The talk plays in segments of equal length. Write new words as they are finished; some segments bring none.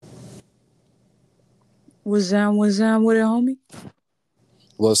What's down with it, homie?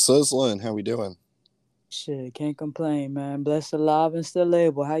 Well, Sizzling, how we doing? Shit, can't complain, man. Blessed, alive, and still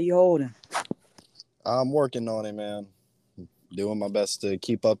able. How you holding? I'm working on it, man. Doing my best to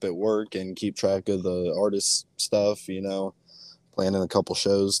keep up at work and keep track of the artist stuff, planning a couple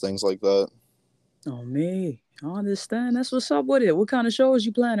shows, things like that. Oh, me. I understand. That's what's up with it. What kind of shows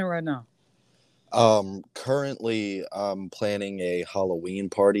you planning right now? Currently, I'm planning a Halloween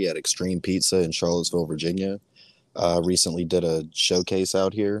party at Extreme Pizza in Charlottesville, Virginia. Recently did a showcase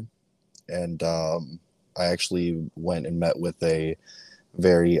out here, and I actually went and met with a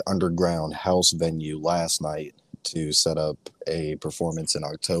very underground house venue last night to set up a performance in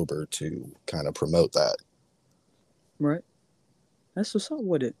October to kind of promote that. Right. That's what's up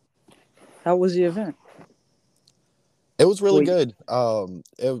with it. How was the event? It was really Wait. good.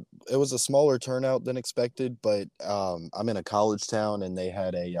 It was a smaller turnout than expected, but I'm in a college town and they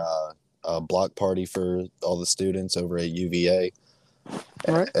had a block party for all the students over at UVA,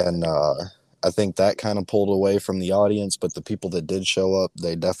 Right. and I think that kind of pulled away from the audience. But the people that did show up,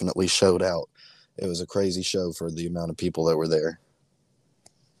 they definitely showed out. It was a crazy show for the amount of people that were there.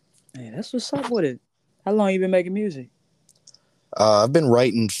 Hey, that's what's up with it. How long you been making music? I've been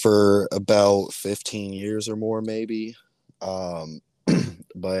writing for about 15 years or more, maybe. Um,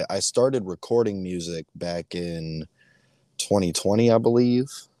 but I started recording music back in 2020, I believe.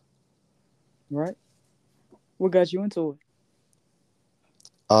 Right. What got you into it?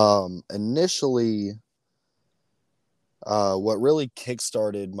 Initially, what really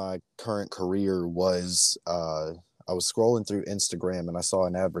kickstarted my current career was I was scrolling through Instagram and I saw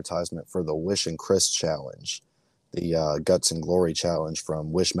an advertisement for the Wish and Chris challenge, the Guts and Glory challenge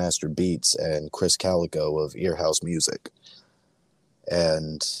from Wishmaster Beats and Chris Calico of Earhouse Music.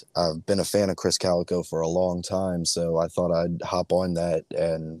 And I've been a fan of Chris Calico for a long time, so I thought I'd hop on that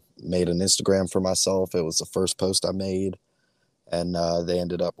and made an Instagram for myself. It was the first post I made, and they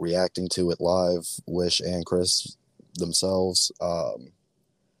ended up reacting to it live, Wish and Chris themselves.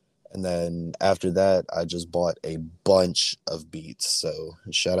 And then after that, I just bought a bunch of beats. So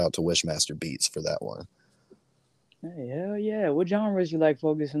shout out to Wishmaster Beats for that one. Hey, hell yeah. What genres you like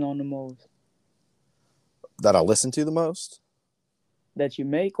focusing on the most? That I listen to the most. That you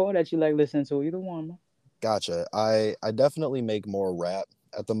make or that you like listening to? Either one, man. Gotcha. I definitely make more rap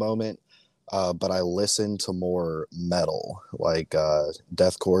at the moment, but I listen to more metal, like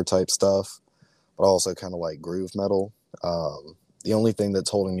deathcore type stuff, but also kind of like groove metal. The only thing that's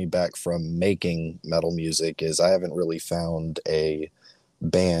holding me back from making metal music is I haven't really found a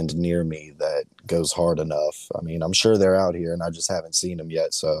band near me that goes hard enough. I mean, I'm sure they're out here and I just haven't seen them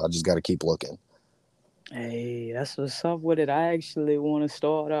yet, so I just got to keep looking. Hey, that's what's up with it. I actually want to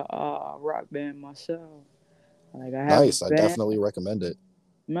start a rock band myself. Like I have a Nice. I band, definitely recommend it.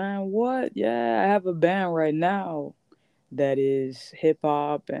 man. What? Yeah, I have a band right now that is hip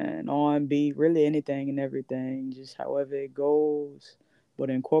hop and R&B, really anything and everything, just however it goes. But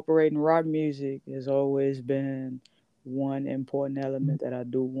incorporating rock music has always been one important element that I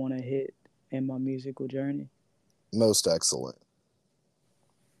do want to hit in my musical journey. Most excellent.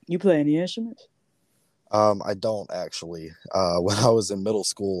 You play any instruments? I don't actually. When I was in middle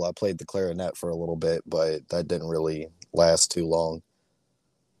school, I played the clarinet for a little bit, but that didn't really last too long.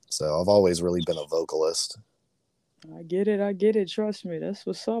 So I've always really been a vocalist. I get it. I get it. Trust me. That's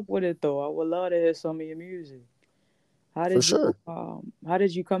what's up with it, though. I would love to hear some of your music. For sure. How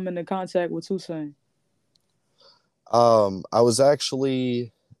did you come into contact with Toussaint? I was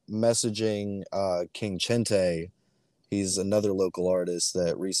actually messaging King Chente. He's another local artist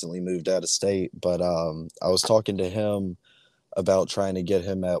that recently moved out of state, but I was talking to him about trying to get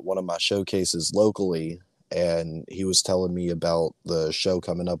him at one of my showcases locally, and he was telling me about the show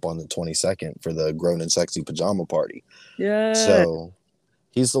coming up on the 22nd for the Grown and Sexy Pajama Party. Yeah, So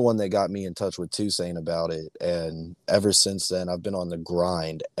he's the one that got me in touch with Toussaint about it, and ever since then I've been on the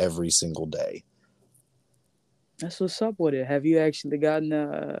grind every single day. that's what's up with it. Have you actually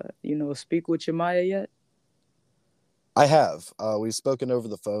gotten speak with your Maya yet? I have. We've spoken over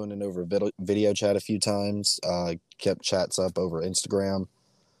the phone and over video chat a few times. Kept chats up over Instagram,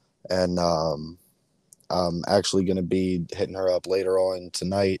 and I'm actually going to be hitting her up later on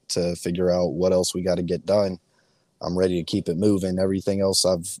tonight to figure out what else we got to get done. I'm ready to keep it moving. Everything else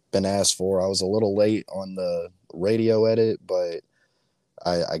I've been asked for. I was a little late on the radio edit, but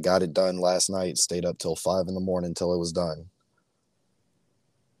I got it done last night. Stayed up till 5 in the morning until it was done.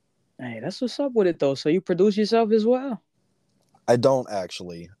 Hey, that's what's up with it though. So you produce yourself as well? I don't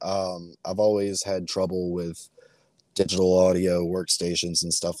actually. I've always had trouble with digital audio workstations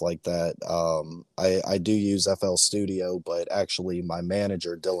and stuff like that. I do use FL Studio, but actually my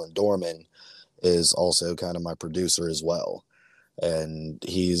manager Dylan Dorman is also kind of my producer as well. And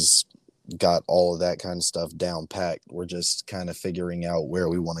he's got all of that kind of stuff down packed. We're just kind of figuring out where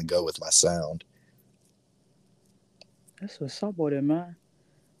we want to go with my sound. That's what's up with it, man.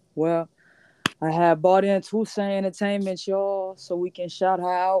 Well, I have bought in Tuesday Entertainment, y'all, so we can shout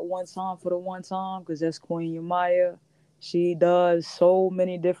her out one time for the one time, because that's Queen Yamaya. She does so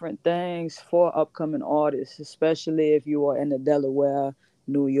many different things for upcoming artists, especially if you are in the Delaware,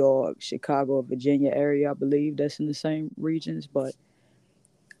 New York, Chicago, Virginia area. I believe that's in the same regions, but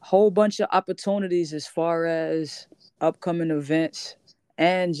whole bunch of opportunities as far as upcoming events,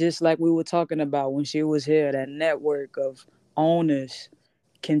 and just like we were talking about when she was here, that network of owners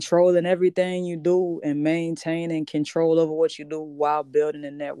controlling everything you do and maintaining control over what you do while building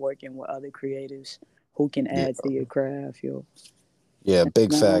and networking with other creatives who can Yeah. add to your craft, yo. Yeah,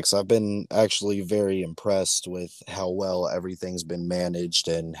 big Now, facts. I've been actually very impressed with how well everything's been managed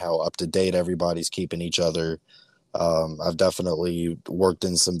and how up to date everybody's keeping each other. I've definitely worked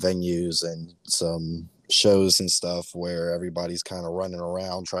in some venues and some shows and stuff where everybody's kind of running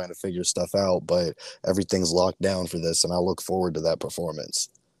around trying to figure stuff out, but everything's locked down for this, and I look forward to that performance.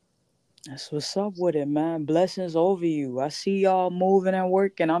 that's what's up with it, man. Blessings over you. I see y'all moving and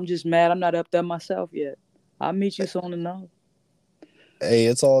working. I'm just mad I'm not up there myself yet. I'll meet you soon enough. Hey,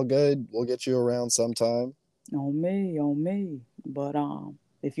 it's all good. We'll get you around sometime. On me, on me. But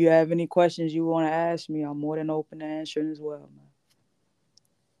if you have any questions you want to ask me, I'm more than open to answering as well,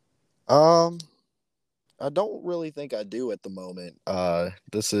 man. Um, I don't really think I do at the moment.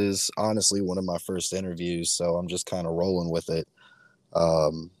 This is honestly one of my first interviews, so I'm just kind of rolling with it.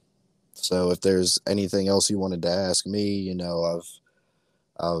 Um, so if there's anything else you wanted to ask me,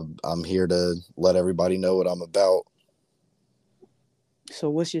 I'm here to let everybody know what I'm about. So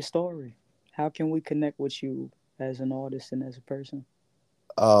what's your story? How can we connect with you as an artist and as a person?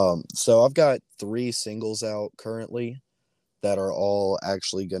 So I've got 3 singles out currently that are all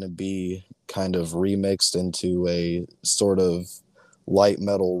actually going to be kind of remixed into a sort of light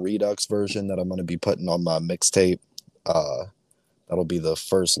metal redux version that I'm going to be putting on my mixtape. Uh, that'll be the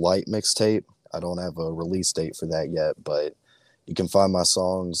first light mixtape. I don't have a release date for that yet, but you can find my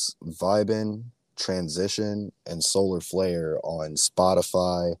songs Vibin, Transition, and Solar Flare on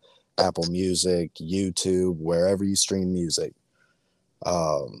Spotify, Apple Music, YouTube, wherever you stream music.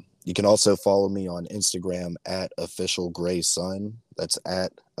 You can also follow me on Instagram at official Gray Sun. That's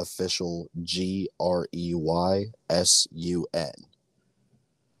at official GreySun. What's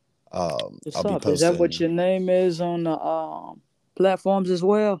I'll be up? Is that what posting your name is on the platforms as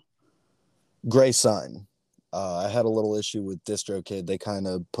well? Gray Sun. I had a little issue with DistroKid. They kind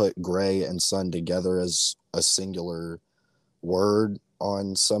of put Gray and Sun together as a singular word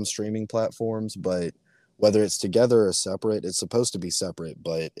on some streaming platforms, but whether it's together or separate, it's supposed to be separate.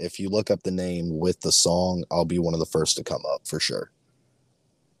 But if you look up the name with the song, I'll be one of the first to come up for sure.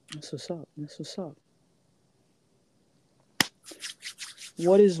 That's what's up. That's what's up.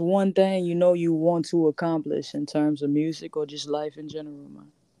 What is one thing you know you want to accomplish in terms of music or just life in general,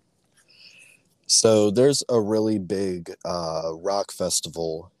 man? So there's a really big rock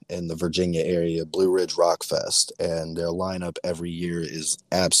festival in the Virginia area, Blue Ridge Rock Fest, and their lineup every year is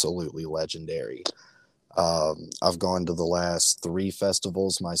absolutely legendary. I've gone to the last 3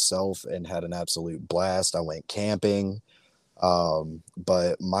 festivals myself and had an absolute blast. I went camping,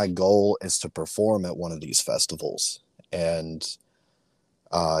 but my goal is to perform at one of these festivals. And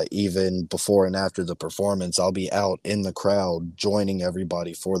even before and after the performance, I'll be out in the crowd joining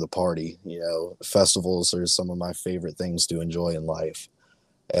everybody for the party. Festivals are some of my favorite things to enjoy in life.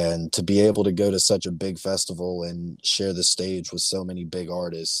 And to be able to go to such a big festival and share the stage with so many big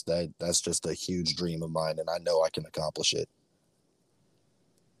artists, that's just a huge dream of mine, and I know I can accomplish it.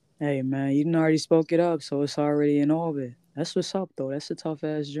 Hey, man, you done already spoke it up, so it's already in orbit. That's what's up, though. That's a tough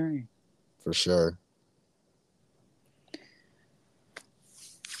ass dream. For sure.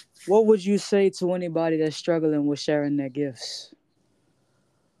 What would you say to anybody that's struggling with sharing their gifts?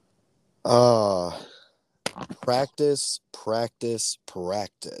 Uh Practice, practice,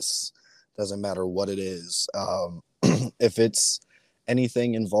 practice. Doesn't matter what it is. If it's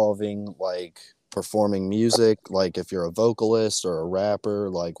anything involving like performing music, like if you're a vocalist or a rapper,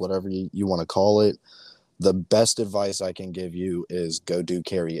 like whatever you want to call it, the best advice I can give you is go do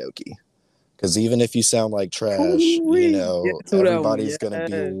karaoke. Because even if you sound like trash, Ooh-wee. Get to that one. everybody's going to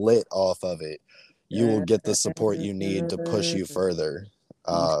be Yeah. lit off of it. You will Yeah. get the support you need to push you further.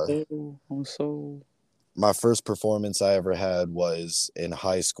 On Uh, soul. On soul. my first performance I ever had was in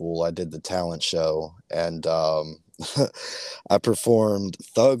high school. I did the talent show, and I performed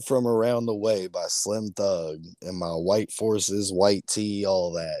Thug from Around the Way by Slim Thug in my white forces, white tee,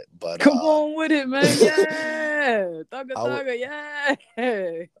 all that. But Come on with it, man. Yeah. Thugga, I, w- thugga,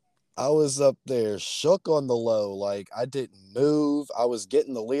 yeah. I was up there shook on the low. Like I didn't move. I was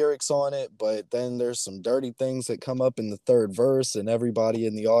getting the lyrics on it, but then there's some dirty things that come up in the third verse, and everybody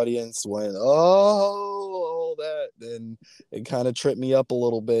in the audience went, "Oh, all that." And it kind of tripped me up a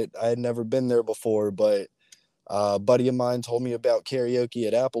little bit. I had never been there before, but a buddy of mine told me about karaoke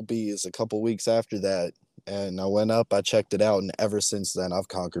at Applebee's a couple weeks after that, and I went up, I checked it out, and ever since then, I've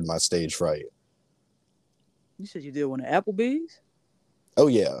conquered my stage fright. You said you did one at Applebee's? Oh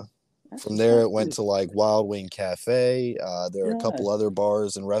yeah. That's From what's there, up it with went it. to like Wild Wing Cafe. There are a couple Yes. other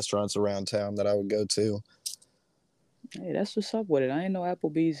bars and restaurants around town that I would go to. Hey, that's what's up with it. I didn't know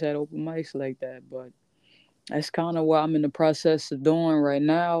Applebee's had open mics like that, but that's kind of what I'm in the process of doing right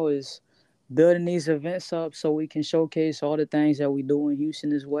now is building these events up so we can showcase all the things that we do in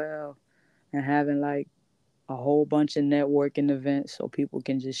Houston as well and having like a whole bunch of networking events so people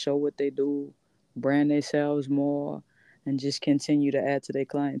can just show what they do, brand themselves more, and just continue to add to their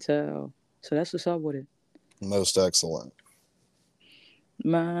clientele. So that's what's up with it. Most excellent.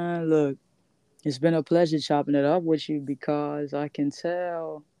 Man, look, it's been a pleasure chopping it up with you because I can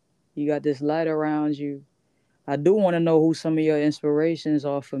tell you got this light around you. I do want to know who some of your inspirations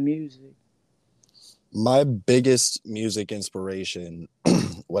are for music. My biggest music inspiration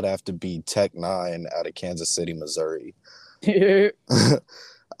would have to be Tech Nine out of Kansas City, Missouri. This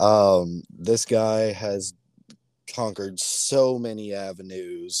guy has conquered so many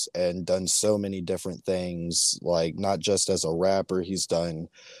avenues and done so many different things, like not just as a rapper, he's done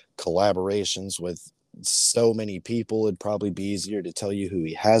collaborations with so many people. It'd probably be easier to tell you who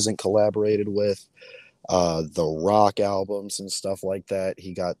he hasn't collaborated with. The rock albums and stuff like that,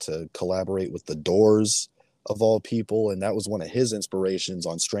 he got to collaborate with the Doors of all people, and that was one of his inspirations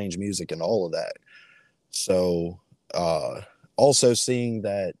on Strange Music and all of that. So also seeing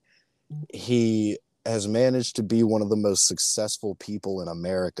that he has managed to be one of the most successful people in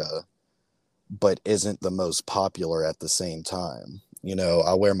America, but isn't the most popular at the same time. You know,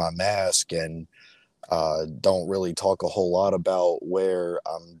 I wear my mask and don't really talk a whole lot about where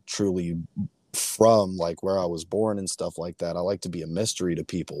I'm truly from, like where I was born and stuff like that. I like to be a mystery to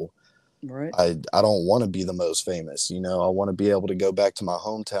people. Right? I don't want to be the most famous. You know, I want to be able to go back to my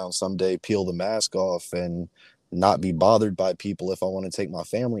hometown someday, peel the mask off, and not be bothered by people if I want to take my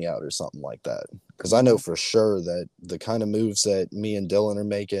family out or something like that. Because Come I know on. for sure that the kind of moves that me and Dylan are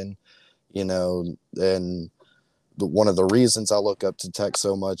making, you know, and one of the reasons I look up to Tech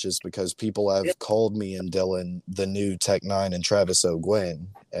so much is because people have called me and Dylan the new Tech Nine and Travis O'Gwen.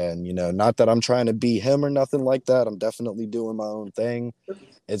 And, you know, not that I'm trying to be him or nothing like that. I'm definitely doing my own thing.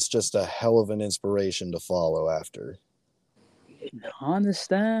 It's just a hell of an inspiration to follow after. I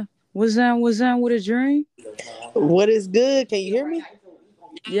understand. What's that with a dream? What is good? Can you hear me?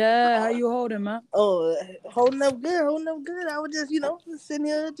 Yeah, how you holding, man? Oh, holding up good, holding up good. I was just, just sitting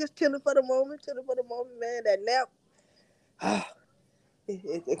here, just chilling for the moment, man. That nap,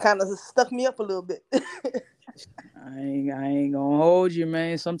 it kind of stuck me up a little bit. I ain't gonna hold you,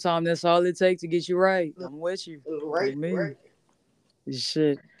 man. Sometimes that's all it takes to get you right. I'm with you. Right, On me. right.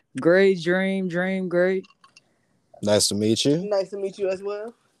 Shit. Great dream, great. Nice to meet you. Nice to meet you as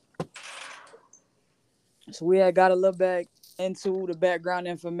well. So we had got a little back into the background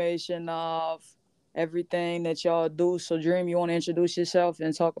information of everything that y'all do. So Dream, you wanna introduce yourself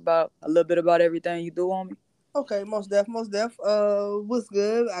and talk about a little bit about everything you do on me? Okay, most def, most def. What's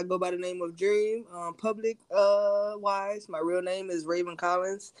good? I go by the name of Dream. Public wise, my real name is Raven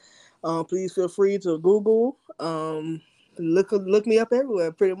Collins. Please feel free to Google. Look me up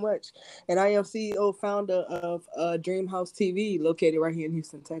everywhere, pretty much. And I am CEO founder of Dream House TV, located right here in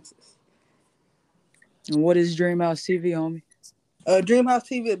Houston, Texas. And what is Dream House TV, homie? Dream House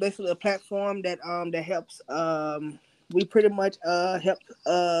TV is basically a platform that helps we pretty much help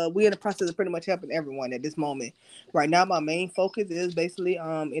we're in the process of pretty much helping everyone at this moment. Right now my main focus is basically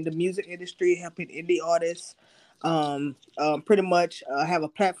in the music industry, helping indie artists pretty much have a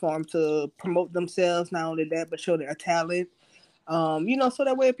platform to promote themselves, not only that but show their talent. So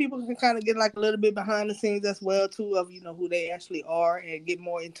that way people can kind of get like a little bit behind the scenes as well too of who they actually are and get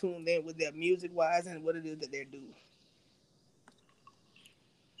more in tune there with their music wise and what it is that they're doing.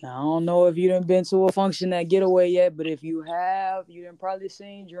 Now, I don't know if you done been to a function at Getaway yet, but if you have, you done probably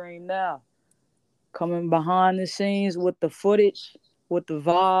seen Dream now. Coming behind the scenes with the footage, with the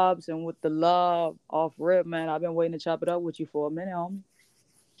vibes, and with the love off rip, man. I've been waiting to chop it up with you for a minute, homie.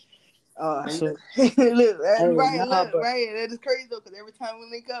 So look, hey, right, nah, look, but right. That is crazy though, because every time we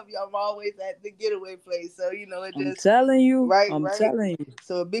link up, y'all always at the getaway place. So it I'm just telling you, right, I'm right. telling you,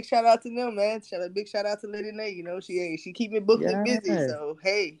 So a big shout out to them, man. Big shout out to Lady Nate. She keep me booked and busy. yeah, So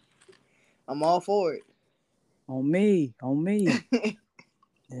hey, I'm all for on me, it.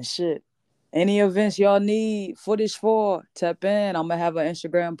 and shit. Any events y'all need footage for, tap in. I'm gonna have an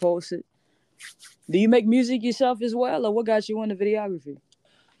Instagram posted. Do you make music yourself as well, or what got you into videography?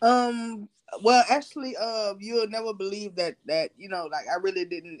 Um. Well, actually, you'll never believe that like I really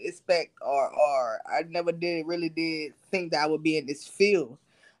didn't expect or I never did really did think that I would be in this field.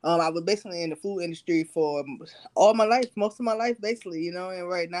 I was basically in the food industry for all my life, most of my life, basically. And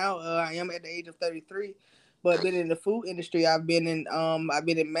right now, I am at the age of 33, but been in the food industry. I've been in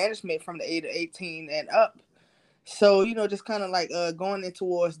management from the age of 18 and up. So just kind of like going in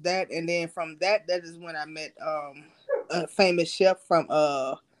towards that, and then from that is when I met a famous chef from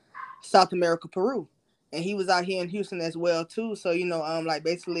South America, Peru. And he was out here in Houston as well too. So like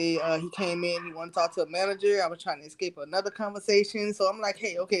basically, he came in. He wanted to talk to a manager. I was trying to escape another conversation. So I'm like,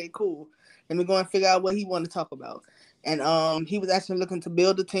 hey, okay, cool. Let me go and figure out what he wanted to talk about. And he was actually looking to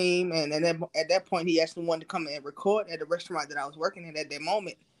build a team. And at that point, he actually wanted to come and record at the restaurant that I was working at that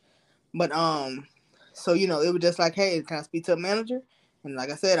moment. But so it was just like, hey, can I speak to a manager? And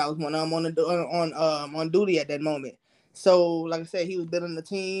like I said, I was one of them on duty at that moment. So like I said, he was building the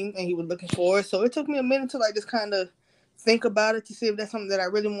team and he was looking for it. So it took me a minute to like just kind of think about it to see if that's something that I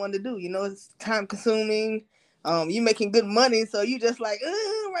really wanted to do. It's time consuming. You making good money, so you just like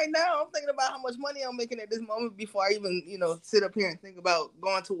right now. I'm thinking about how much money I'm making at this moment before I even sit up here and think about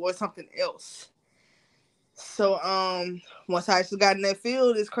going towards something else. So once I actually got in that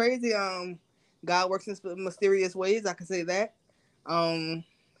field, it's crazy. God works in mysterious ways. I can say that. Um,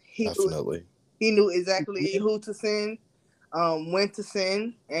 he knew, Definitely. he knew exactly who to send, when to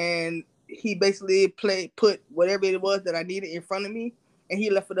send, and he basically put whatever it was that I needed in front of me, and he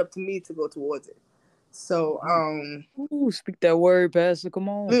left it up to me to go towards it. So Ooh, speak that word, Pastor. Come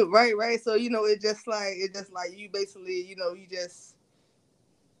on. look, right, right. So it's just like you basically you just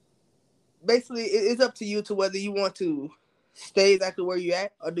basically it's up to you to whether you want to stay exactly where you're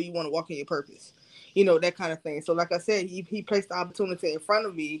at or do you want to walk in your purpose, that kind of thing. So like I said, he placed the opportunity in front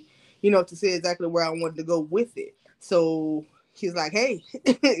of me, to see exactly where I wanted to go with it. So he's like, hey,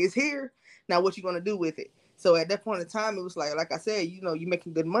 it's here now, what you gonna do with it? So at that point in time, it was like I said, you're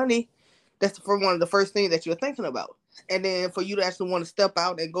making good money. That's for one of the first things that you're thinking about. And then for you to actually want to step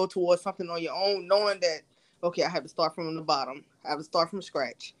out and go towards something on your own, knowing that, okay, I have to start from the bottom, I have to start from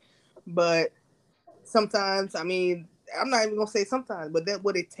scratch. But sometimes, I mean, I'm not even gonna say sometimes, but that's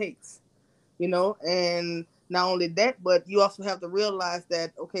what it takes. And not only that, but you also have to realize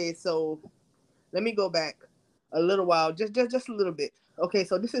that, okay, so let me go back a little while, just a little bit. Okay,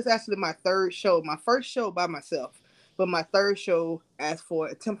 so this is actually my third show, my first show by myself, but my third show as for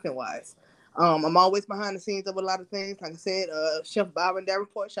attempting wise. I'm always behind the scenes of a lot of things. Like I said, Chef Byron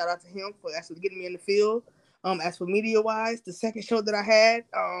Davenport, shout out to him for actually getting me in the field. As for media wise, the second show that I had,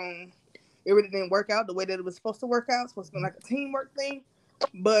 it really didn't work out the way that it was supposed to work out. It's supposed to be like a teamwork thing.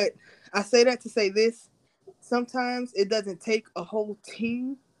 But I say that to say this. Sometimes it doesn't take a whole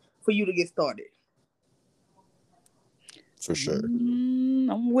team for you to get started. For sure.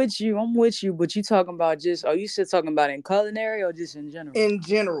 I'm with you. I'm with you. But you talking about just? Are you still talking about in culinary or just in general? In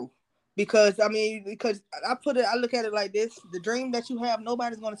general. Because I look at it like this: the dream that you have,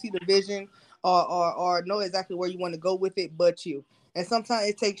 nobody's going to see the vision or know exactly where you want to go with it, but you. And sometimes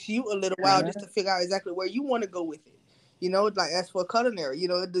it takes you a little while Yeah. just to figure out exactly where you want to go with it. Like as for culinary,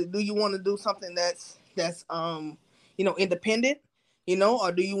 do you want to do something that's independent,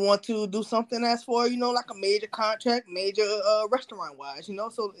 or do you want to do something as for like a major contract, major restaurant wise.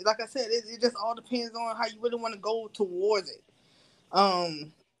 So like I said, it just all depends on how you really want to go towards it.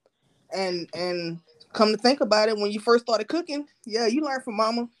 Um, and come to think about it, when you first started cooking, yeah, you learn from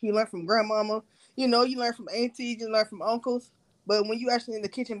mama, you learn from grandmama, you learn from aunties, you learn from uncles. But when you actually in the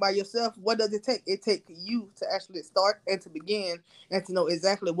kitchen by yourself, what does it take? It takes you to actually start and to begin and to know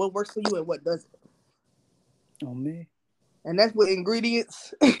exactly what works for you and what doesn't. On me. And that's with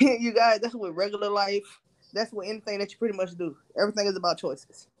ingredients, you guys. That's with regular life. That's with anything that you pretty much do. Everything is about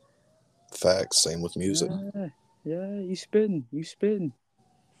choices. Facts. Same with music. Yeah. Yeah. You spitting. You spitting.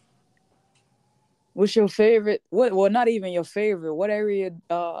 What's your favorite? What? Well, not even your favorite. What area?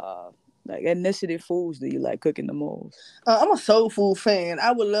 Like ethnicity foods do you like cooking the most? I'm a soul food fan.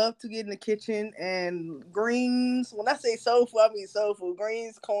 I would love to get in the kitchen and greens. When I say soul food, I mean soul food.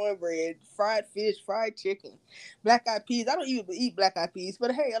 Greens, cornbread, fried fish, fried chicken, black eyed peas. I don't even eat black eyed peas,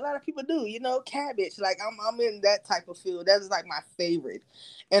 but hey, a lot of people do. You know, cabbage. Like I'm in that type of field. That is like my favorite,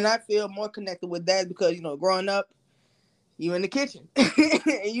 and I feel more connected with that because growing up, you in the kitchen,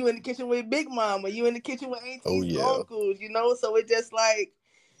 and you in the kitchen with Big Mama. You in the kitchen with Oh aunties and yeah. uncles. So it just like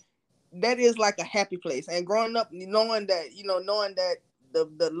that is like a happy place. And growing up, knowing that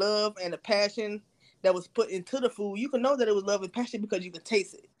the love and the passion that was put into the food, you can know that it was love and passion because you can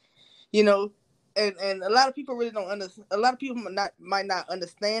taste it. You know, and a lot of people really don't understand. A lot of people might not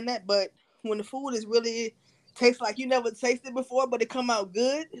understand that, but when the food is really tastes like you never tasted before, but it come out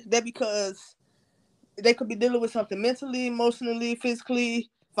good, that because they could be dealing with something mentally, emotionally, physically,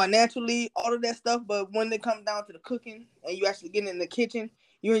 financially, all of that stuff. But when they come down to the cooking and you actually get in the kitchen,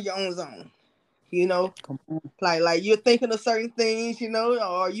 you're in your own zone. You know, Come on. like you're thinking of certain things,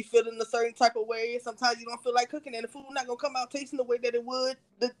 or you feeling a certain type of way. Sometimes you don't feel like cooking, and the food not gonna come out tasting the way that it would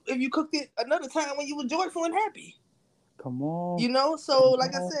if you cooked it another time when you were joyful and happy. Come on. So Come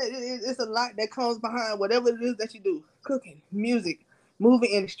like I on. said, it's a lot that comes behind whatever it is that you do: cooking, music, movie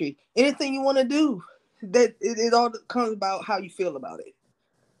industry, anything you want to do. That it all comes about how you feel about it.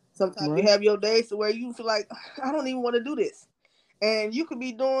 Sometimes you Right. have your days to where you feel like I don't even want to do this, and you could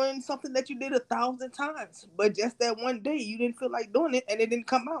be doing something that you did 1,000 times, but just that one day you didn't feel like doing it, and it didn't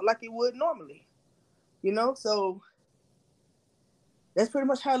come out like it would normally. So that's pretty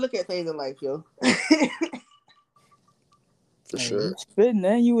much how I look at things in life, yo. For Hey, you sure. spitting,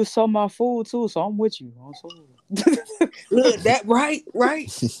 and you was talking about food too, so I'm with you. Look, that right,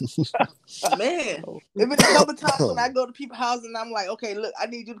 man. So, There's been a couple times when I go to people's houses and I'm like, okay, look, I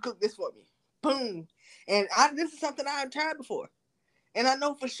need you to cook this for me. Boom. And this is something I've tried before. And I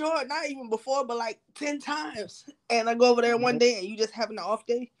know for sure, not even before, but like 10 times. And I go over there one day and you just having an off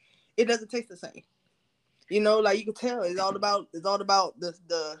day, it doesn't taste the same. Like you can tell it's all about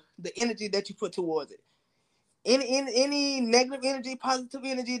the energy that you put towards it. Any negative energy, positive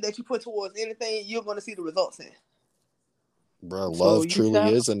energy that you put towards anything, you're gonna see the results in. Bro, so love you truly sound.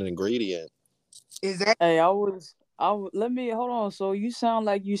 is an ingredient. Is that Hey, let me hold on. So you sound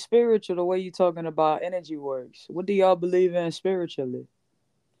like you spiritual the way you talking about energy works. What do y'all believe in spiritually?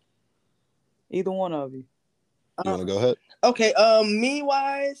 Either one of you. You uh, want to go ahead? okay? Me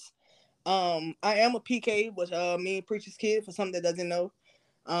wise, I am a PK, which me preacher's kid for something that doesn't know.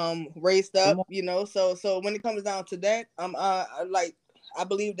 Raised Come up, on. So when it comes down to that, I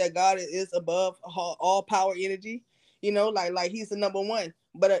believe that God is above all power energy. Like He's the number one.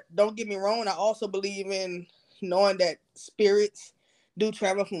 But don't get me wrong, I also believe in knowing that spirits do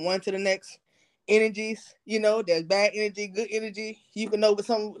travel from one to the next. Energies, there's bad energy, good energy. You can know, but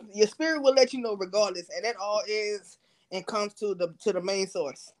your spirit will let you know regardless, and that all is and comes to the main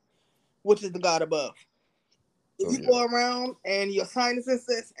source, which is the God above. If Oh you yeah. go around and your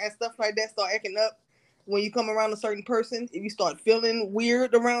sinuses and stuff like that start acting up when you come around a certain person, if you start feeling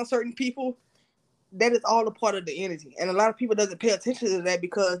weird around certain people, that is all a part of the energy. And a lot of people doesn't pay attention to that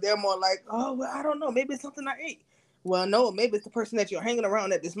because they're more like, oh, well, I don't know, maybe it's something I ate. Well, no, maybe it's the person that you're hanging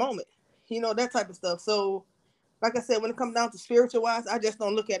around at this moment. That type of stuff. So, like I said, when it comes down to spiritual wise, I just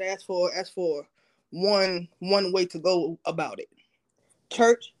don't look at it as for one way to go about it.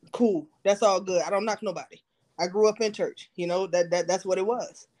 Church, cool. That's all good. I don't knock nobody. I grew up in church. That's what it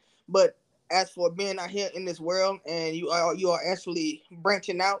was. But as for being out here in this world and you are actually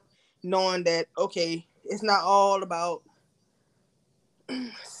branching out, knowing that okay, it's not all about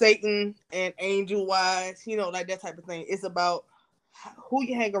Satan and angel wise, like that type of thing. It's about who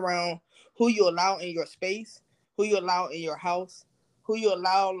you hang around, who you allow in your space, who you allow in your house, who you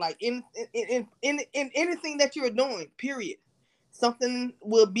allow like in anything that you're doing. Period. Something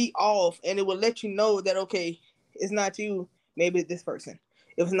will be off, and it will let you know that okay, it's not you. Maybe it's this person.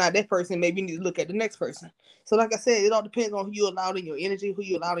 If it's not that person, maybe you need to look at the next person. So, like I said, it all depends on who you allow in your energy, who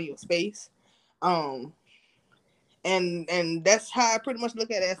you allow in your space. Um, and that's how I pretty much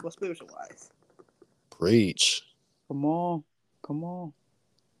look at it as for spiritual wise. Preach. Come on. Come on.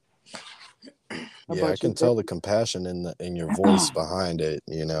 How Yeah, I about you, can babe? tell the compassion in your voice behind it.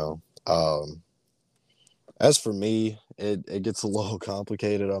 As for me, it gets a little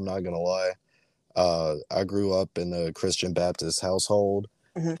complicated. I'm not gonna lie. I grew up in a Christian Baptist household,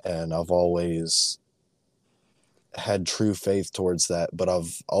 Mhm. and I've always had true faith towards that, but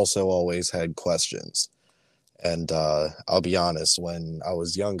I've also always had questions. And I'll be honest, when I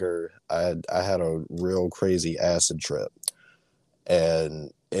was younger, I had a real crazy acid trip,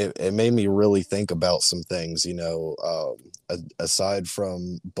 and it made me really think about some things, you know. Aside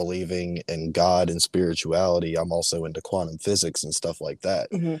from believing in God and spirituality, I'm also into quantum physics and stuff like that.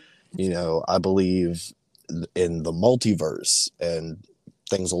 Mm-hmm. You know, I believe in the multiverse and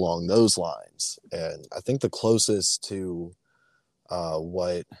things along those lines. And I think the closest to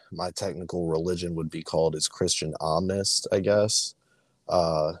what my technical religion would be called is Christian omnist, I guess.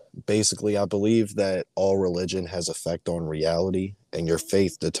 Uh, Basically, I believe that all religion has effect on reality, and your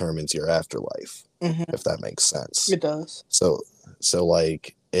faith determines your afterlife, Mm-hmm. if that makes sense. It does. So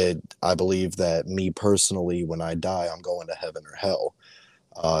like I believe that me personally, when I die, I'm going to heaven or hell.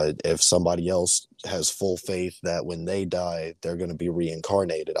 If somebody else has full faith that when they die, they're going to be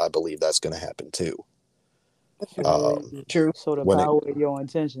reincarnated, I believe that's going to happen too. Feel Um, you. True. So the when it power of your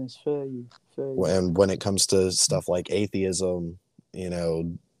intentions. Feel you. Feel you. when it comes to stuff like atheism, you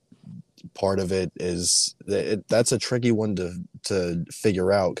know, part of it is that's a tricky one to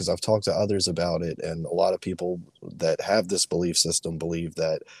figure out, because I've talked to others about it, and a lot of people that have this belief system believe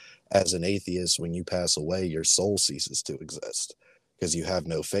that as an atheist, when you pass away, your soul ceases to exist because you have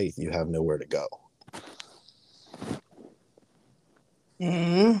no faith, you have nowhere to go.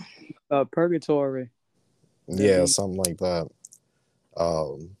 Mm-hmm. Purgatory. Yeah, Maybe. something like that.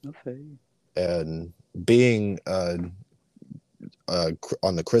 Um, I feel you. and being on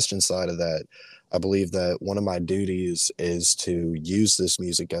the Christian side of that, I believe that one of my duties is to use this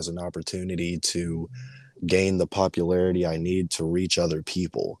music as an opportunity to gain the popularity I need to reach other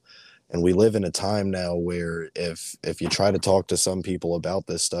people. And we live in a time now where if you try to talk to some people about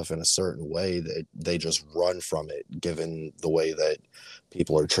this stuff in a certain way, they just run from it, given the way that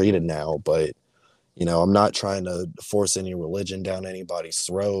people are treated now. But you know, I'm not trying to force any religion down anybody's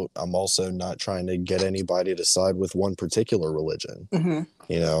throat. I'm also not trying to get anybody to side with one particular religion. Mm-hmm.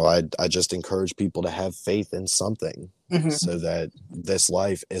 You know, I just encourage people to have faith in something Mm-hmm. so that this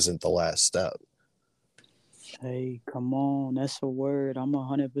life isn't the last step. Hey, come on. That's a word. I'm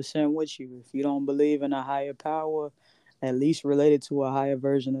 100% with you. If you don't believe in a higher power, at least related to a higher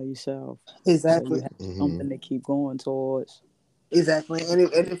version of yourself. So you Exactly. have Hmm. something to keep going towards. Exactly. And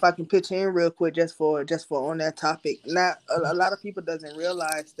if I can pitch in real quick, just for on that topic, not a lot of people doesn't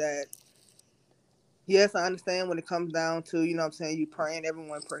realize that. Yes, I understand when it comes down to, you know what I'm saying, you praying,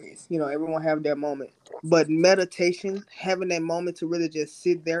 everyone prays. You know, everyone have their moment. But meditation, having that moment to really just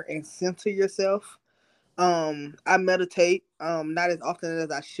sit there and center yourself. I meditate, not as often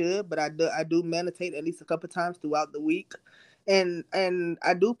as I should, but I do meditate at least a couple times throughout the week. And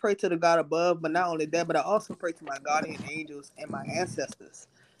I do pray to the God above, but not only that, but I also pray to my guardian angels and my ancestors.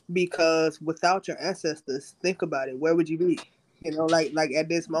 Because without your ancestors, think about it, where would you be? You know, like at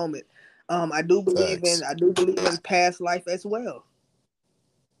this moment. I do believe in Facts. I do believe in past life as well.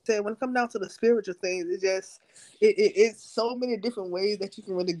 Said when it comes down to the spiritual things, it's so many different ways that you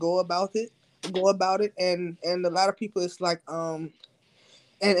can really go about it, and a lot of people, it's like, and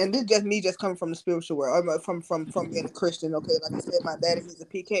this just me just coming from the spiritual world, from being a Christian. Okay, like I said, my daddy, he's a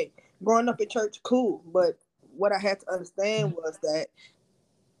PK. Growing up in church, cool, but what I had to understand was that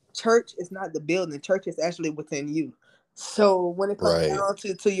church is not the building. Church is actually within you. So when it comes Right. down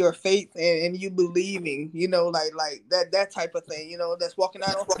to your faith and you believing, like that type of thing, that's walking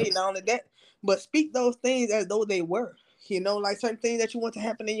out on faith. Not only that, but speak those things as though they were. Like certain things that you want to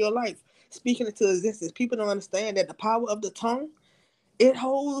happen in your life, speaking into existence. People don't understand that the power of the tongue, it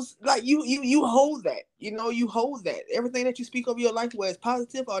holds, like you hold that. You hold that. Everything that you speak of your life, whether it's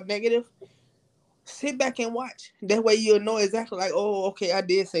positive or negative, sit back and watch. That way you'll know exactly, like, oh, okay, I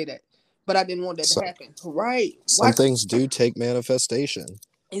did say that, but I didn't want that to So, happen. Right. some Watch. things do take manifestation.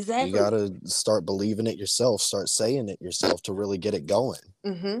 You Exactly. got to start believing it yourself, start saying it yourself to really get it going.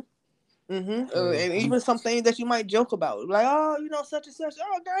 Mm-hmm. Mm-hmm. Hey, And even some things that you might joke about, like, oh, such and such.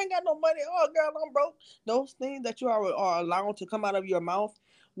 Oh, girl, I ain't got no money. Oh, girl, I'm broke. Those things that you are allowing to come out of your mouth.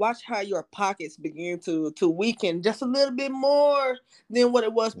 Watch how your pockets begin to weaken just a little bit more than what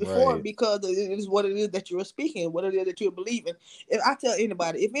it was before, Right. because it is what it is that you're speaking, what it is that you're believing. If I tell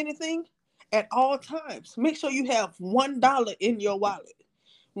anybody, if anything, at all times, make sure you have $1 in your wallet.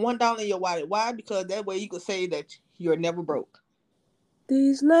 $1 in your wallet. Why? Because that way you can say that you're never broke.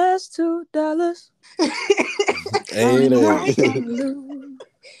 these last $2 Ain't I'm not Right. it? gonna lose.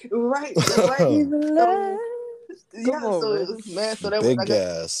 Right, right. Even So last. Come yeah, on, so man. man, so that was Big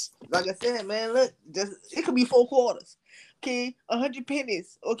gas. like I said, man. Look, just it could be 4 quarters, okay, 100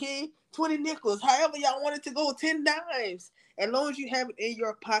 pennies, okay, 20 nickels, however y'all want it to go, 10 dimes. As long as you have it in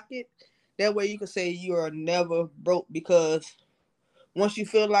your pocket, that way you can say you are never broke. Because once you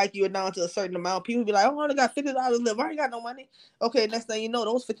feel like you're down to a certain amount, people be like, "Oh, I only got $50 left. I ain't got no money." Okay, next thing you know,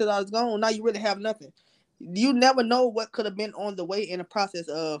 those $50 gone. Now you really have nothing. You never know what could have been on the way in the process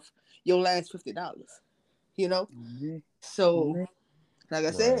of your last $50. You know, Mhm. so Mhm. like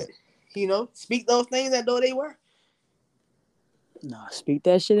I said, Right. speak those things that though they were. Nah, speak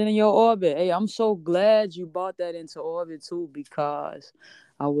that shit in your orbit. Hey, I'm so glad you brought that into orbit too, because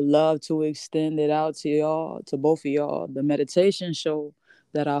I would love to extend it out to y'all, to both of y'all. The meditation show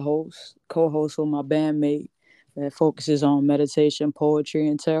that I co-host with my bandmate, that focuses on meditation, poetry,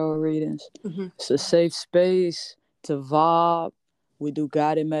 and tarot readings. Mm-hmm. It's a safe space to vibe. We do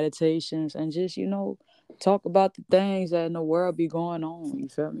guided meditations and just, talk about the things that in the world be going on. You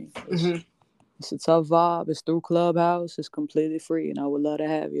feel me? It's Mm-hmm. it's a tough vibe. It's through Clubhouse. It's completely free, and I would love to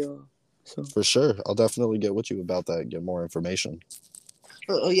have y'all. So, For sure. I'll definitely get with you about that, get more information.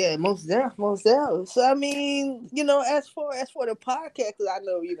 Oh yeah, most definitely, most definitely. So I mean, as for the podcast, 'cause I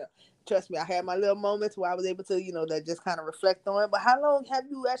know trust me, I had my little moments where I was able to that just kind of reflect on it. But how long have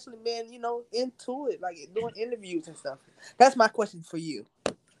you actually been into it, like doing interviews and stuff? That's my question for you.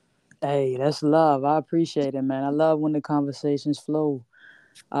 hey, that's love. I appreciate it, man. I love when the conversations flow.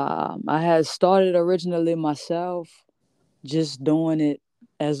 I had started originally myself, just doing it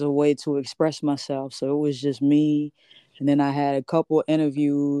as a way to express myself. So it was just me. And then I had a couple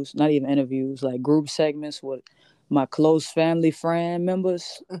interviews, not even interviews, like group segments with my close family friend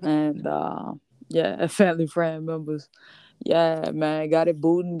members. And yeah, family friend members. Yeah, man, got it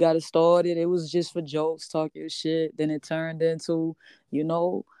booting, got it started. It was just for jokes, talking shit. Then it turned into, you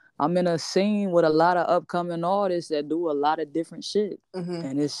know, I'm in a scene with a lot of upcoming artists that do a lot of different shit. Mm-hmm.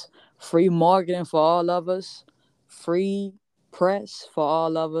 And it's free marketing for all of us, free press for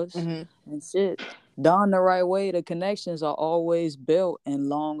all of us, Mm-hmm. and shit. Done the right way, the connections are always built and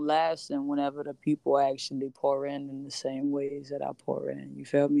long lasting whenever the people actually pour in the same ways that I pour in. You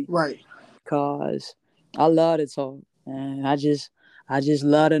feel me? Right. Cause I love to talk, and I just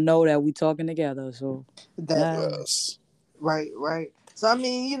love to know that we talking together. So That yeah, Yes. Right, right. So I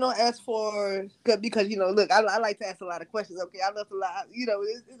mean, as for because look, I like to ask a lot of questions. Okay, I love a lot.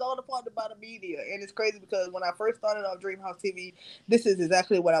 It's all the part about the media, and it's crazy because when I first started off Dream House TV, this is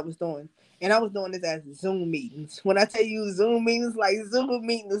exactly what I was doing, and I was doing this as Zoom meetings. When I tell you Zoom meetings,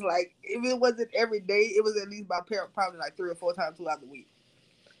 like if it wasn't every day, it was at least probably like 3 or 4 times throughout the week.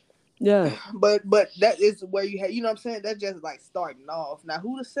 yeah, But that is where you had, what I'm saying? That's just like starting off. Now,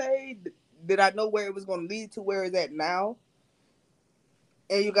 who to say? Did I know where it was going to lead to where it's at now?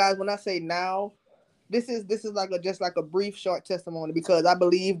 And you guys, when I say now, this is like just like a brief short testimony because I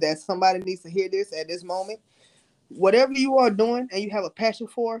believe that somebody needs to hear this at this moment. Whatever you are doing and you have a passion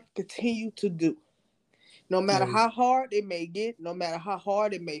for, continue to do. No matter hey, how hard it may get, no matter how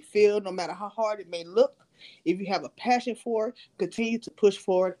hard it may feel, no matter how hard it may look, if you have a passion for it, continue to push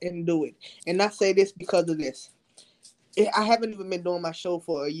forward and do it. And I say this because of this. I haven't even been doing my show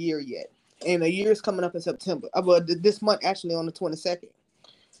for a year yet. And a year is coming up in September. Well, this month, actually, on the 22nd.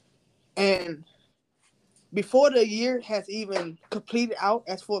 And before the year has even completed out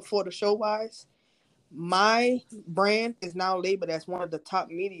as for the show wise, my brand is now labeled as one of the top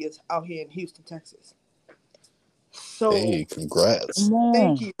medias out here in Houston, Texas. So Hey, congrats.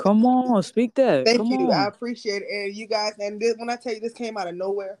 thank you. come on, speak that, Thank come you. I on. appreciate it. And you guys, and when I tell you this came out of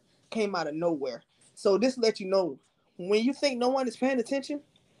nowhere, came out of nowhere. So this let you know when you think no one is paying attention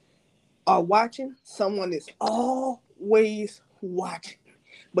or watching, someone is always watching,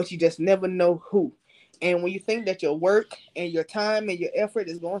 but you just never know who. And when you think that your work and your time and your effort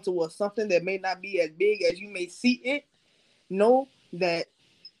is going towards something that may not be as big as you may see it, know that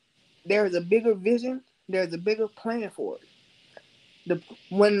there is a bigger vision, there's a bigger plan for it. The For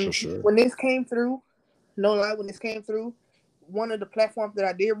when sure. when this came through, no lie, when this came through, one of the platforms that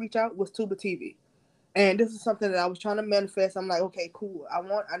I did reach out was Tuba TV. And this is something that I was trying to manifest. I'm like, okay, cool.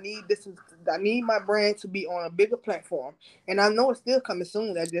 I need this. I need my brand to be on a bigger platform. And I know it's still coming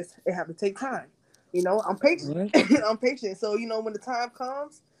soon. It have to take time. I'm patient. What? I'm patient. So when the time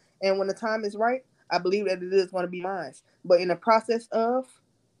comes and when the time is right, I believe that it is going to be mine. But in the process of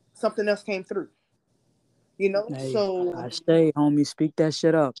something else came through. Hey, So I say, homie, speak that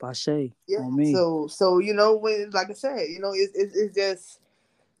shit up. I say, yeah. on me. So when like I said, it's just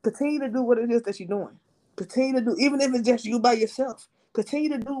continue to do what it is that you're doing. Continue to do, even if it's just you by yourself. Continue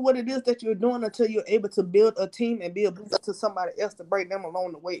to do what it is that you're doing until you're able to build a team and be a boost to somebody else to bring them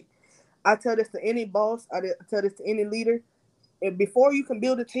along the way. I tell this to any boss. I tell this to any leader. And before you can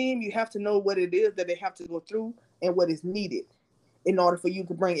build a team, you have to know what it is that they have to go through and what is needed in order for you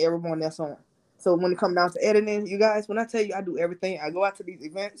to bring everyone else on. So when it comes down to editing, you guys, when I tell you I do everything, I go out to these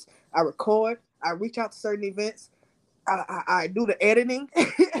events, I record, I reach out to certain events, I do the editing,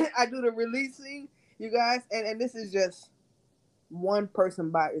 I do the releasing, you guys, and this is just one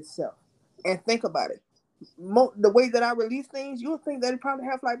person by itself. And think about it. The way that I release things, you would think that it probably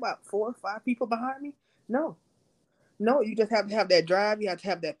have like about 4 or 5 people behind me. No, no, you just have to have that drive. You have to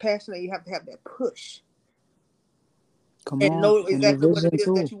have that passion, and you have to have that push, Come and on, know and the exactly what it vision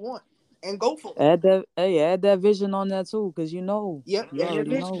is that too. you want, and go for it. Add that vision on that too, cause Yep, you and that already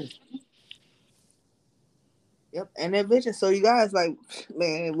vision. know. Yep, and that vision. So you guys, like,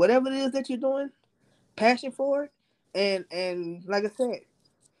 man, whatever it is that you're doing, passion for it, and like I said,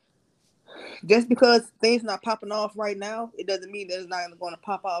 just because things not popping off right now, it doesn't mean that it's not going to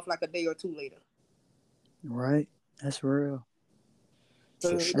pop off like a day or two later. Right, that's real. For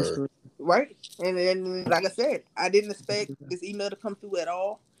So, That's sure. real. right, and like I said, I didn't expect this email to come through at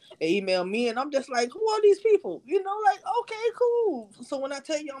all. They emailed me, and I'm just like, who are these people? Like, okay, cool. So when I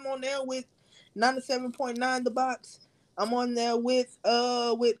tell you I'm on there with 97.9 the box, I'm on there with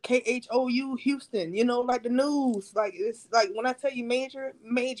KHOU Houston. Like the news, like it's like when I tell you major,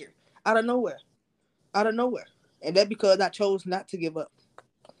 out of nowhere, out of nowhere, and that because I chose not to give up.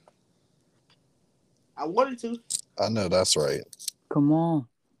 I wanted to. I know that's right. Come on,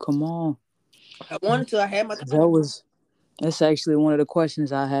 come on. I wanted to. I had my 'Cause time. that's actually one of the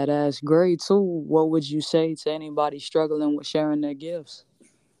questions I had asked Gray too. What would you say to anybody struggling with sharing their gifts?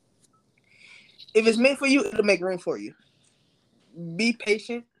 If it's meant for you, it'll make room for you. Be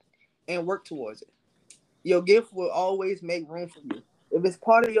patient and work towards it. Your gift will always make room for you. If it's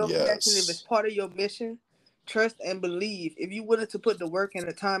part of your passion, if it's Yes. part of your mission, trust and believe. If you're willing to put the work and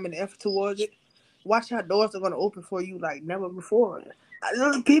the time and the effort towards it, watch how doors are going to open for you like never before.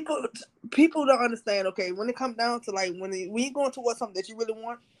 People don't understand. Okay, when it comes down to like when you're going towards something that you really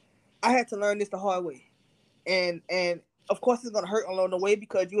want, I had to learn this the hard way, and of course it's going to hurt along the way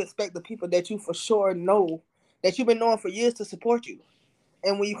because you expect the people that you for sure know that you've been knowing for years to support you.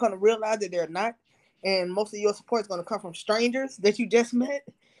 And when you kind of realize that they're not, and most of your support is going to come from strangers that you just met,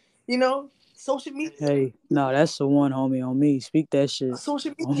 social media, Hey, no, that's the one, homie, on me. Speak that shit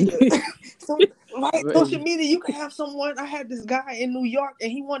social on media. me. So, right, social Hey, media, you can have someone. I had this guy in New York,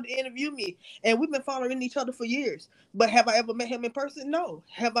 and he wanted to interview me, and we've been following each other for years. But have I ever met him in person? No.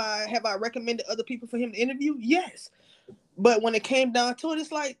 Have I recommended other people for him to interview? Yes. But when it came down to it,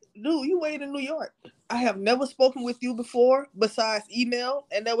 it's like, dude, you wait in New York. I have never spoken with you before besides email,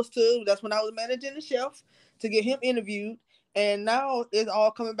 and that's when I was managing the shelf to get him interviewed. And now it's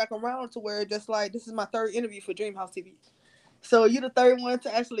all coming back around to where just like this is my third interview for Dreamhouse TV. So you're the third one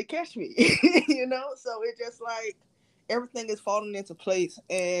to actually catch me. So it just like everything is falling into place,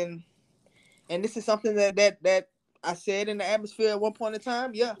 and this is something that I said in the atmosphere at one point in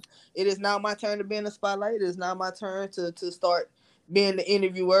time. Yeah, it is now my turn to be in the spotlight. It is now my turn to start being the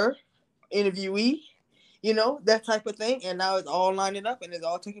interviewee, that type of thing. And now it's all lining up and it's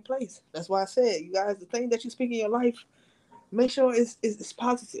all taking place. That's why I said, you guys, the thing that you speak in your life, make sure it's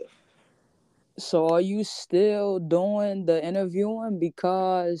positive. so are you still doing the interviewing?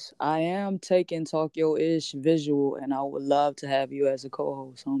 Because I am taking Tokyo Ish visual, and I would love to have you as a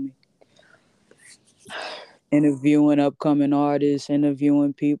co-host, homie. Interviewing upcoming artists,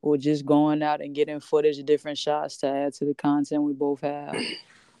 interviewing people, just going out and getting footage, different shots to add to the content we both have.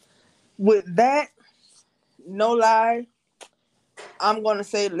 With that, no lie, I'm gonna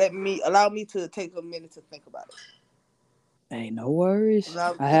say allow me to take a minute to think about it. Hey, no worries.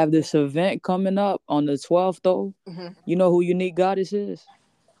 Allow I me. have this event coming up on the 12th, though. Mm-hmm. You know who Unique Goddess is?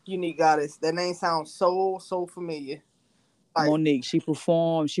 Unique Goddess. That name sounds so familiar. Like, Monique. She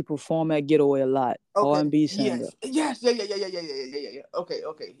perform at Getaway a lot. okay, R&B singer. yes, yeah. Okay,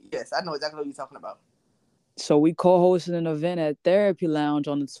 yes, I know exactly what you're talking about. So we co-hosted an event at Therapy Lounge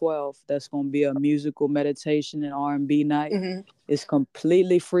on the 12th. That's going to be a musical meditation and R&B night. Mm-hmm. It's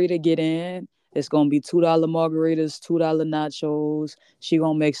completely free to get in. It's going to be $2 margaritas, $2 nachos. She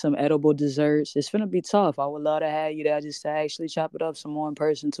going to make some edible desserts. It's going to be tough. I would love to have you there just to actually chop it up some more in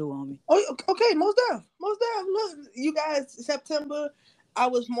person too, homie. Oh, okay, most def. Look, you guys, September. I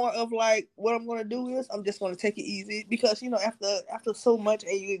was more of like, what I'm gonna do is I'm just gonna take it easy because after so much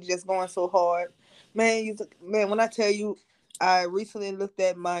and you just going so hard, man. When I tell you, I recently looked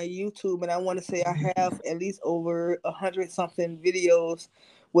at my YouTube and I want to say I have at least over 100 something videos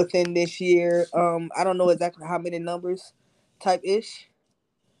within this year. I don't know exactly how many numbers, type ish,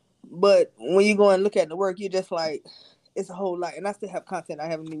 but when you go and look at the work, you're just like, it's a whole lot, and I still have content I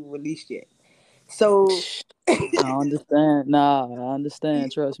haven't even released yet. So, I understand. Nah, I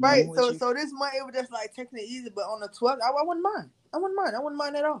understand. Trust me, I'm right. with So, you. so this month it was just like taking it easy, but on the 12th, I wouldn't mind. I wouldn't mind. I wouldn't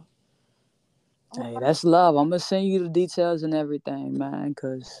mind at all. I wouldn't Hey, mind. that's love. I'm gonna send you the details and everything, man,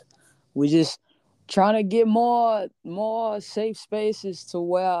 cause we just trying to get more safe spaces to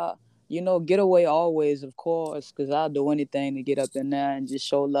where Getaway always, of course, because I'll do anything to get up in there and just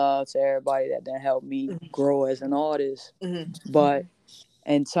show love to everybody that done helped me grow as an artist. Mm-hmm. But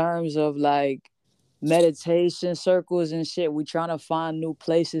in terms of like meditation circles and shit, we trying to find new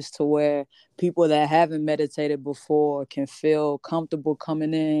places to where people that haven't meditated before can feel comfortable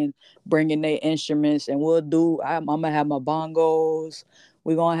coming in, bringing their instruments, and I'm gonna have my bongos.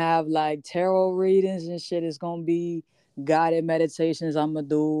 We're gonna have like tarot readings and shit. It's gonna be guided meditations I'm gonna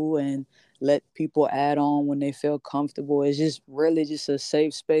do and let people add on when they feel comfortable. It's just really just a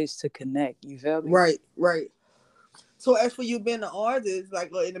safe space to connect. You feel me? Right, right. So as for you being an artist,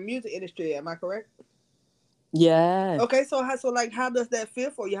 like in the music industry, am I correct? Yeah. Okay, so how does that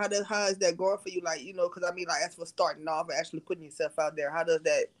feel for you? How is that going for you? Like, because I mean, like, as for starting off and actually putting yourself out there, how does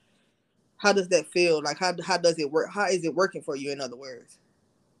that feel? Like, how does it work? How is it working for you? In other words.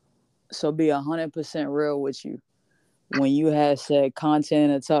 So be 100% real with you. When you had said content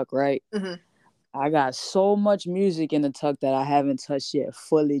in the tuck, right? Mm-hmm. I got so much music in the tuck that I haven't touched yet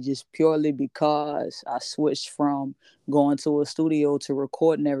fully, just purely because I switched from going to a studio to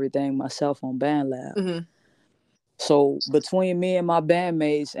recording everything myself on BandLab. Mm-hmm. So between me and my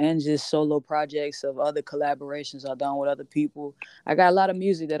bandmates and just solo projects of other collaborations I've done with other people, I got a lot of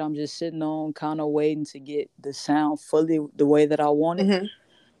music that I'm just sitting on, kind of waiting to get the sound fully the way that I want it. Mm-hmm.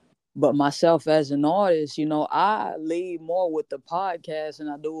 But myself as an artist, I lead more with the podcast than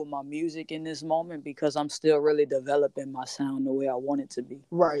I do with my music in this moment because I'm still really developing my sound the way I want it to be.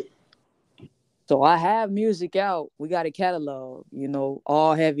 Right. So I have music out. We got a catalog,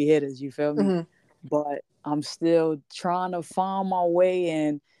 all heavy hitters, you feel me? Mm-hmm. But I'm still trying to find my way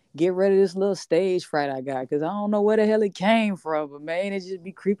and get rid of this little stage fright I got because I don't know where the hell it came from, but man, it just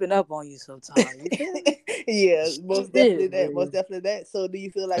be creeping up on you sometimes. You feel me? Yeah, most definitely Shit, that. Most man. definitely that. So, do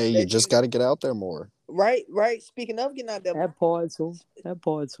you feel like Hey, you that just you got to get out there more. right, right? Speaking of getting out there, That part too. That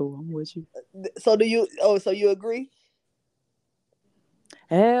part too. I'm with you. so do you? Oh, so you agree?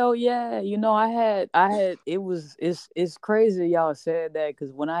 Hell yeah. It's crazy y'all said that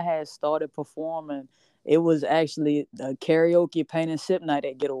because when I had started performing, it was actually the karaoke paint and sip night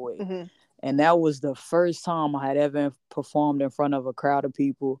at Getaway. Mm-hmm. And that was the first time I had ever performed in front of a crowd of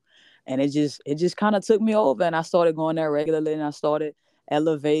people. And it just kind of took me over and I started going there regularly and I started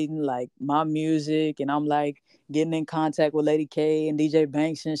elevating like my music and I'm like getting in contact with Lady K and DJ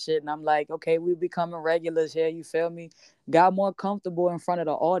Banks and shit. And I'm like, okay, we becoming regulars here, you feel me? Got more comfortable in front of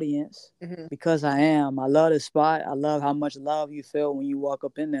the audience Mm-hmm. because I am. I love the spot. I love how much love you feel when you walk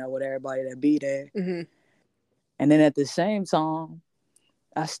up in there with everybody that be there. Mm-hmm. And then at the same time,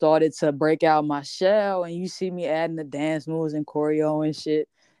 I started to break out my shell and you see me adding the dance moves and choreo and shit.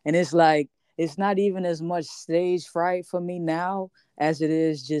 And it's like, it's not even as much stage fright for me now as it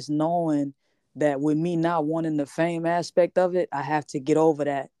is just knowing that with me not wanting the fame aspect of it, I have to get over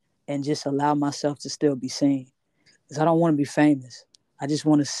that and just allow myself to still be seen. Because I don't want to be famous. I just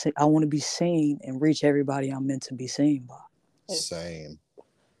want to I want to be seen and reach everybody I'm meant to be seen by. Same.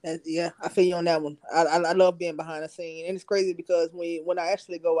 Yeah, I feel you on that one. I love being behind the scene, and it's crazy because when I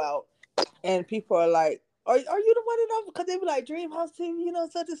actually go out and people are like, "Are you the one that?" Because they be like, "Dream House TV,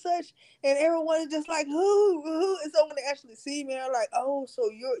 such and such," and everyone is just like, "Who?" And so when they actually see me, they're like, "Oh, so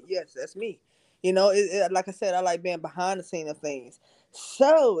yes, that's me." Like I said, I like being behind the scene of things.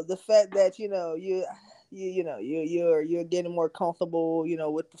 So the fact that you're getting more comfortable,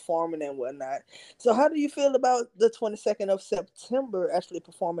 with performing and whatnot. So how do you feel about the 22nd of September actually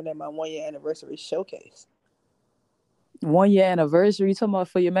performing at my 1 year anniversary showcase? 1 year anniversary, you talking about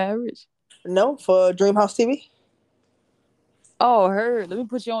for your marriage? No, for Dream House TV. Oh, heard. Let me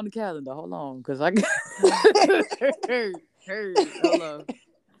put you on the calendar. Hold on, because I got heard. Hold on.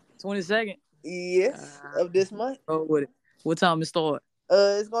 22nd. Yes, of this month. Oh, with it. What time it start?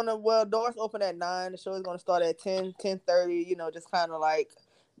 It's gonna doors open at 9. The show is gonna start at 10:30. Just kind of like,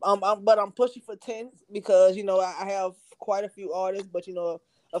 but I'm pushing for 10 because I have quite a few artists, but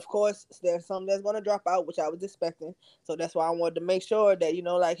of course there's some that's gonna drop out, which I was expecting. So that's why I wanted to make sure that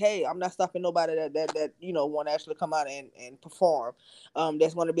like, hey, I'm not stopping nobody that want to actually come out and perform.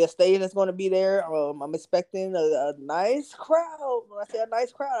 There's gonna be a stage that's gonna be there. I'm expecting a nice crowd. When I say a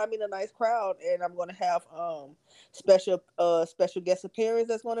nice crowd, I mean a nice crowd, and I'm gonna have special guest appearance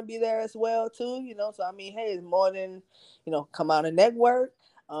that's going to be there as well too. So I mean, hey, it's more than come out and network.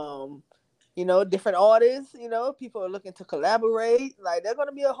 Different artists. People are looking to collaborate. Like, there's going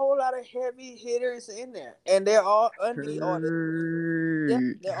to be a whole lot of heavy hitters in there, and they're all indie artists. Yeah,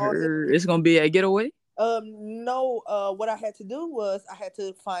 they're all indie. It's gonna be a getaway. No. What I had to do was I had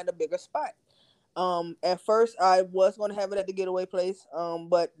to find a bigger spot. At first I was going to have it at the Getaway place.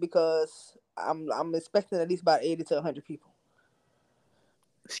 But because I'm expecting at least about 80 to 100 people.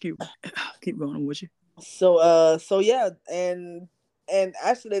 Excuse me. Keep going on with you. So yeah, and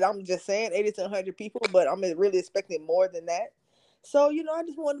actually, I'm just saying 80 to 100 people, but I'm really expecting more than that. So I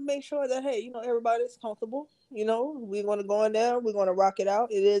just want to make sure that hey, everybody's comfortable. We're gonna go in there. We're gonna rock it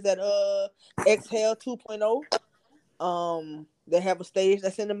out. It is at Exhale 2.0. They have a stage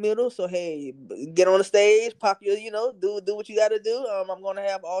that's in the middle, so hey, get on the stage, pop your, do what you got to do. I'm gonna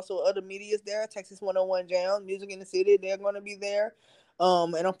have also other medias there. Texas 101 Jam, Music in the City, they're gonna be there.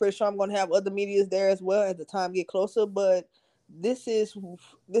 And I'm pretty sure I'm gonna have other medias there as well as the time get closer. But this is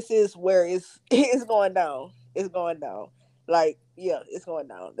where it's it's going down. It's going down. Like, yeah, it's going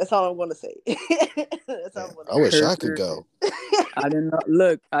down. That's all I'm gonna say. That's all Yeah, I'm gonna I wish I could Heard. go. I didn't know,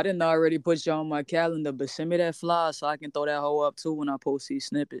 look. I didn't already put you on my calendar, but send me that flyer so I can throw that hoe up too when I post these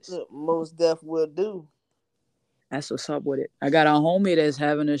snippets. say. Most def will do. That's what's up with it. I got a homie that's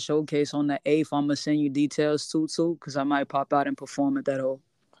having a showcase on the 8th. I'm gonna send you details too, because I might pop out and perform at that hoe.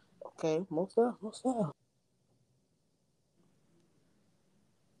 Okay, most def, most def.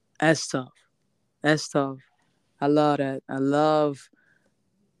 That's tough. That's tough. I love that. I love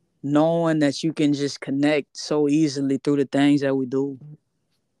knowing that you can just connect so easily through the things that we do.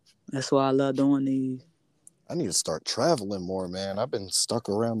 That's why I love doing these. I need to start traveling more, man. I've been stuck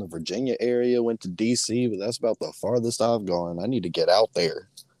around the Virginia area, went to DC, but that's about the farthest I've gone. I need to get out there.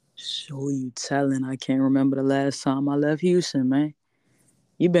 So you telling? I can't remember the last time I left Houston, man.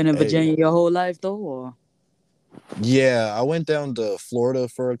 You been in Hey, Virginia your whole life though, or? yeah, I went down to Florida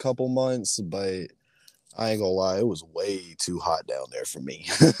for a couple months, but I ain't gonna lie, it was way too hot down there for me.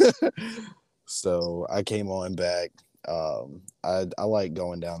 So I came on back. I like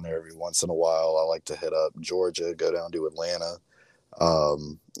going down there every once in a while. I like to hit up Georgia, go down to Atlanta.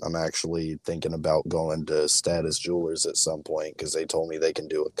 I'm actually thinking about going to Status Jewelers at some point because they told me they can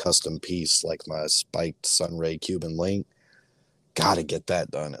do a custom piece like my spiked Sunray Cuban link. Gotta get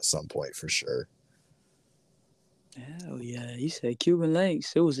that done at some point for sure. Hell yeah. You said Cuban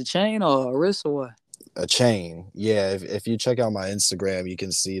links. It was a chain or a wrist or what? A chain. Yeah, if you check out my Instagram, you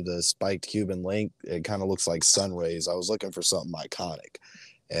can see the spiked Cuban link. It kind of looks like sun rays. I was looking for something iconic.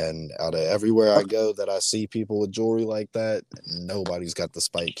 And out of everywhere I go that I see people with jewelry like that, nobody's got the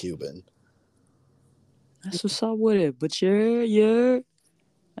spiked Cuban. That's what's up with it. But yeah.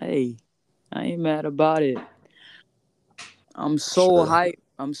 Hey, I ain't mad about it. I'm For so sure. hyped.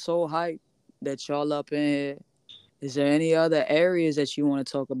 I'm so hyped that y'all up in here. Is there any other areas that you want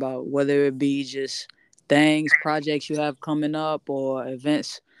to talk about? Whether it be just things, projects you have coming up, or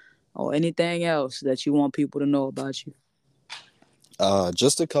events, or anything else that you want people to know about you?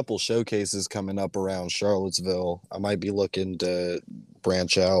 Just a couple showcases coming up around Charlottesville. I might be looking to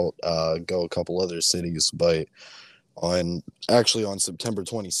branch out, go a couple other cities, but on actually on September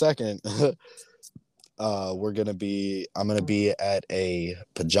 22nd, I'm gonna be at a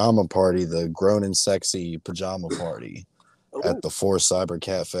pajama party, the Grown and Sexy pajama party Ooh, at the Four Cyber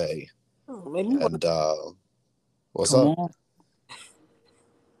Cafe. maybe you want And what's Come up? on.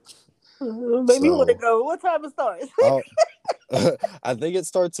 to. Maybe you want to So go. What time it starts? I'll I think it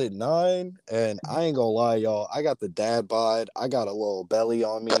starts at 9, and I ain't gonna lie, y'all. I got the dad bod. I got a little belly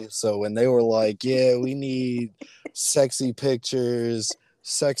on me. So when they were like, "Yeah, we need sexy pictures,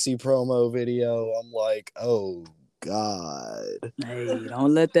 sexy promo video," I'm like, "Oh God." Hey,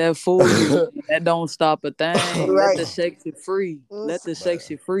 don't let that fool you, man. That don't stop a thing. Let Right. the sexy free. Let the Man,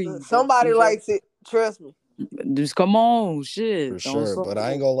 sexy free, bro. Somebody You feel likes it. Trust me. me? Just come on, for shit. Don't sure. But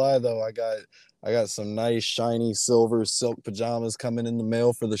I ain't so. gonna lie though, I got some nice shiny silver silk pajamas coming in the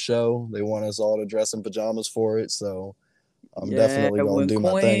mail for the show. They want us all to dress in pajamas for it, so I'm Yeah, definitely gonna do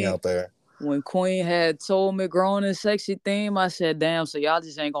my thing out there. When Queen had told me grown and sexy theme, I said, damn, so y'all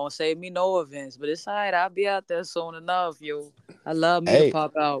just ain't gonna save me no events. But it's all right, I'll be out there soon enough, yo. I love me to Hey,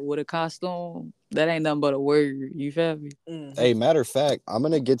 pop out with a costume. That ain't nothing but a word. You feel me? Hmm. hey, matter of fact, I'm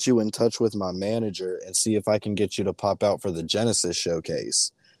gonna get you in touch with my manager and see if I can get you to pop out for the Genesis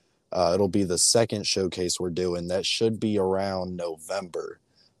showcase. It'll be the second showcase we're doing. That should be around November.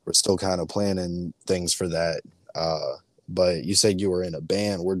 We're still kind of planning things for that. Uh, but you said you were in a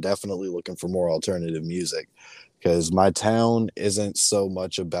band. We're definitely looking for more alternative music because my town isn't so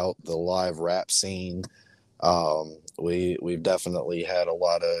much about the live rap scene. We've definitely had a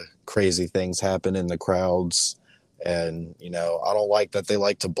lot of crazy things happen in the crowds, and I don't like that they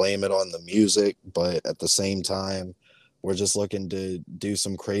like to blame it on the music, but at the same time, we're just looking to do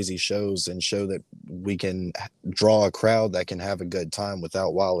some crazy shows and show that we can draw a crowd that can have a good time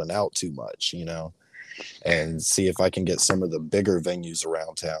without wilding out too much, and see if I can get some of the bigger venues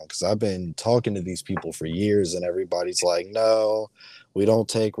around town. Because I've been talking to these people for years, and everybody's like, no, we don't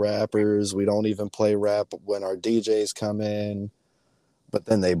take rappers. We don't even play rap when our DJs come in. But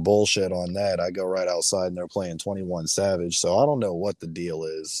then they bullshit on that. I go right outside and they're playing 21 Savage. So I don't know what the deal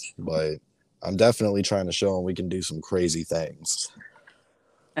is, but I'm definitely trying to show them we can do some crazy things.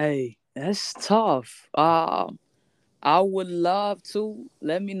 Hey, that's tough. I would love to.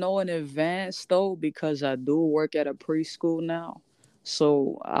 Let me know in advance though, because I do work at a preschool now.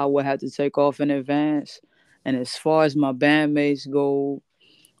 So I would have to take off in advance. And as far as my bandmates go,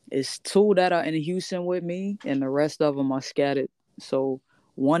 it's two that are in Houston with me, and the rest of them are scattered. So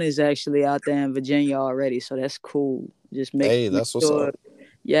one is actually out there in Virginia already. So that's cool. Just Hey, make that's what's sure. up.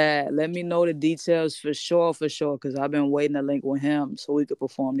 Yeah, let me know the details for sure, because I've been waiting to link with him so we could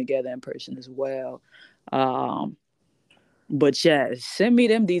perform together in person as well. Um, but yeah, send me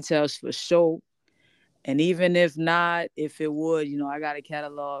them details for sure. And even if not, if it would, I got a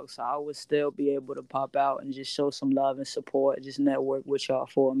catalog, so I would still be able to pop out and just show some love and support, just network with y'all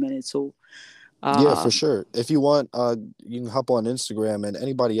for a minute too. Yeah, Uh, for sure. If you want, you can hop on Instagram, and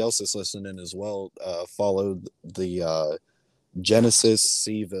anybody else that's listening as well, follow the Genesis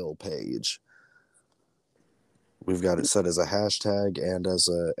Seville page. We've got it set as a hashtag and as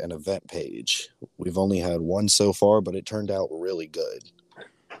an event page. We've only had one so far, but it turned out really good.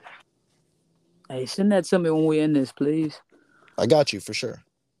 hey, send that to me when we're in this, please. I got you for sure.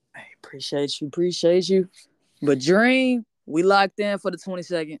 Hey, appreciate you. But Dream, we locked in for the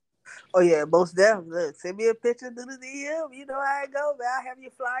 22nd. Oh yeah, most definitely. Look, send me a picture through the DM. You know how it go, man. I'll have you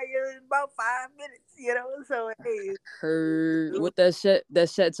flyer in about 5 minutes. So hey, Heard what that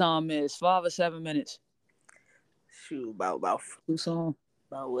set time is 5 or 7 minutes. shoot, about Too song.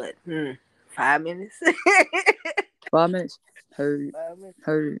 about what? 5 minutes. 5 minutes. Heard. 5 minutes.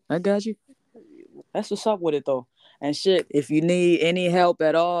 Heard. I got you. That's what's up with it though. And shit, if you need any help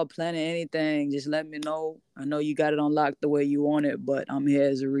at all planning anything, just let me know. I know you got it unlocked the way you want it, but I'm here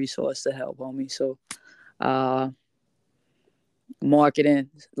as a resource to help, homie. So, uh, marketing,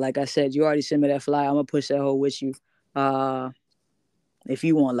 like I said, you already sent me that flyer. I'm gonna push that whole with you. Uh, if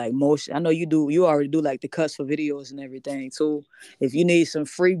you want like motion, I know you do. You already do like the cuts for videos and everything too. If you need some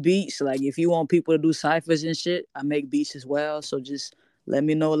free beats, like if you want people to do ciphers and shit, I make beats as well. So just let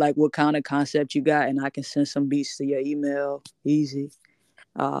me know like what kind of concept you got, and I can send some beats to your email. Easy.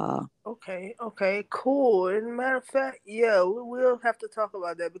 Okay, cool. As a matter of fact, yeah, we will have to talk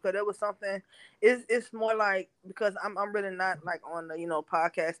about that because that was something. It's more like because I'm really not like on the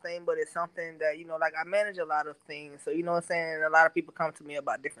podcast thing, but it's something that like I manage a lot of things, so what I'm saying. A lot of people come to me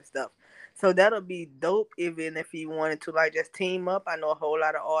about different stuff, so that'll be dope. Even if you wanted to like just team up, I know a whole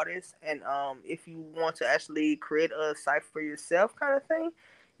lot of artists, and if you want to actually create a site for yourself, kind of thing,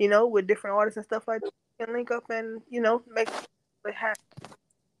 with different artists and stuff like that, you can link up and make it happen.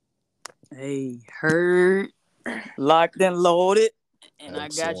 Hey, heard, locked and loaded, and I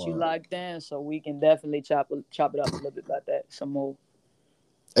got you Excellent. locked in, so we can definitely chop it up a little bit about that some more.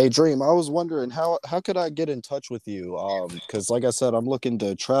 Hey, Dream, I was wondering how could I get in touch with you? Because like I said, I'm looking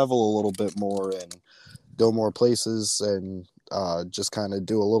to travel a little bit more and go more places and just kind of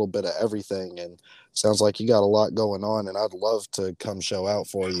do a little bit of everything. And sounds like you got a lot going on, and I'd love to come show out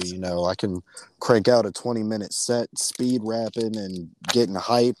for you. I can crank out a 20-minute set, speed rapping and getting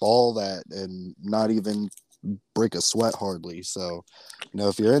hype, all that, and not even break a sweat hardly. So,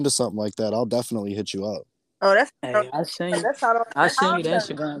 if you're into something like that, I'll definitely hit you up. Oh, that's Hey, I seen you. that sounds I like seen you the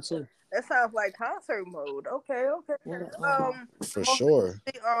concert. Instagram too. That sounds like concert mode. Okay. What, For Most sure.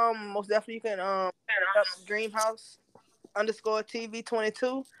 most definitely you can look up Dreamhouse underscore TV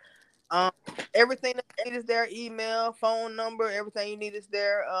 22. Um, everything that you need is there. Email, phone number, everything you need is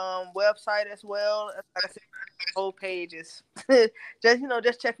there. Website as well. Like I said, the whole page is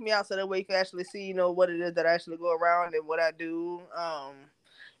just check me out so that way you can actually see what it is that I actually go around and what I do.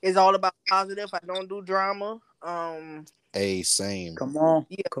 It's all about positive. I don't do drama. Same. come on,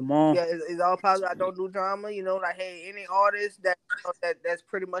 Yeah, come on. yeah, it's all positive. I don't do drama. Like hey, any artist that's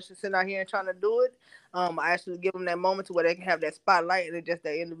pretty much sitting out here and trying to do it, I actually give them that moment to where they can have that spotlight and just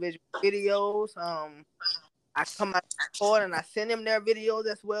their individual videos. I come out forward and I send them their videos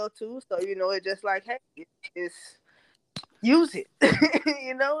as well too. So it's just like hey, it's use it.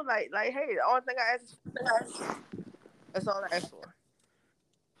 Like hey, the only thing I ask is that's all I ask for.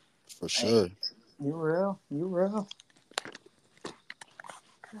 For sure. You real? You real?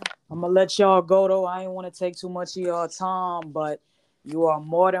 I'm gonna let y'all go though. I ain't want to take too much of your time, but you are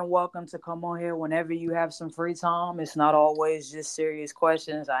more than welcome to come on here whenever you have some free time. It's not always just serious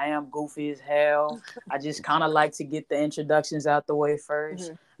questions. I am goofy as hell. I just kind of like to get the introductions out the way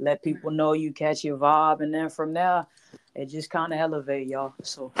 1st, let people know you catch your vibe, and then from there, it just kind of elevate y'all.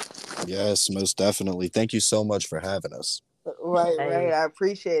 So, Yes, most definitely. Thank you so much for having us. Right. hey, I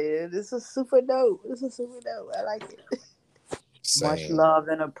appreciate it. This is super dope. I like it. Much Same. love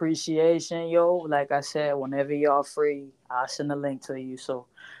and appreciation, yo. Like I said, whenever y'all free, I'll send a link to you. So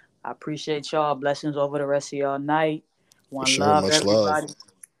I appreciate y'all. Blessings over the rest of y'all night. For One sure. love, Much love. everybody.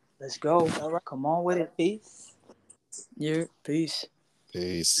 Let's go. All right. Come on with it. Peace. Yeah, peace.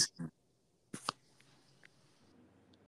 Peace.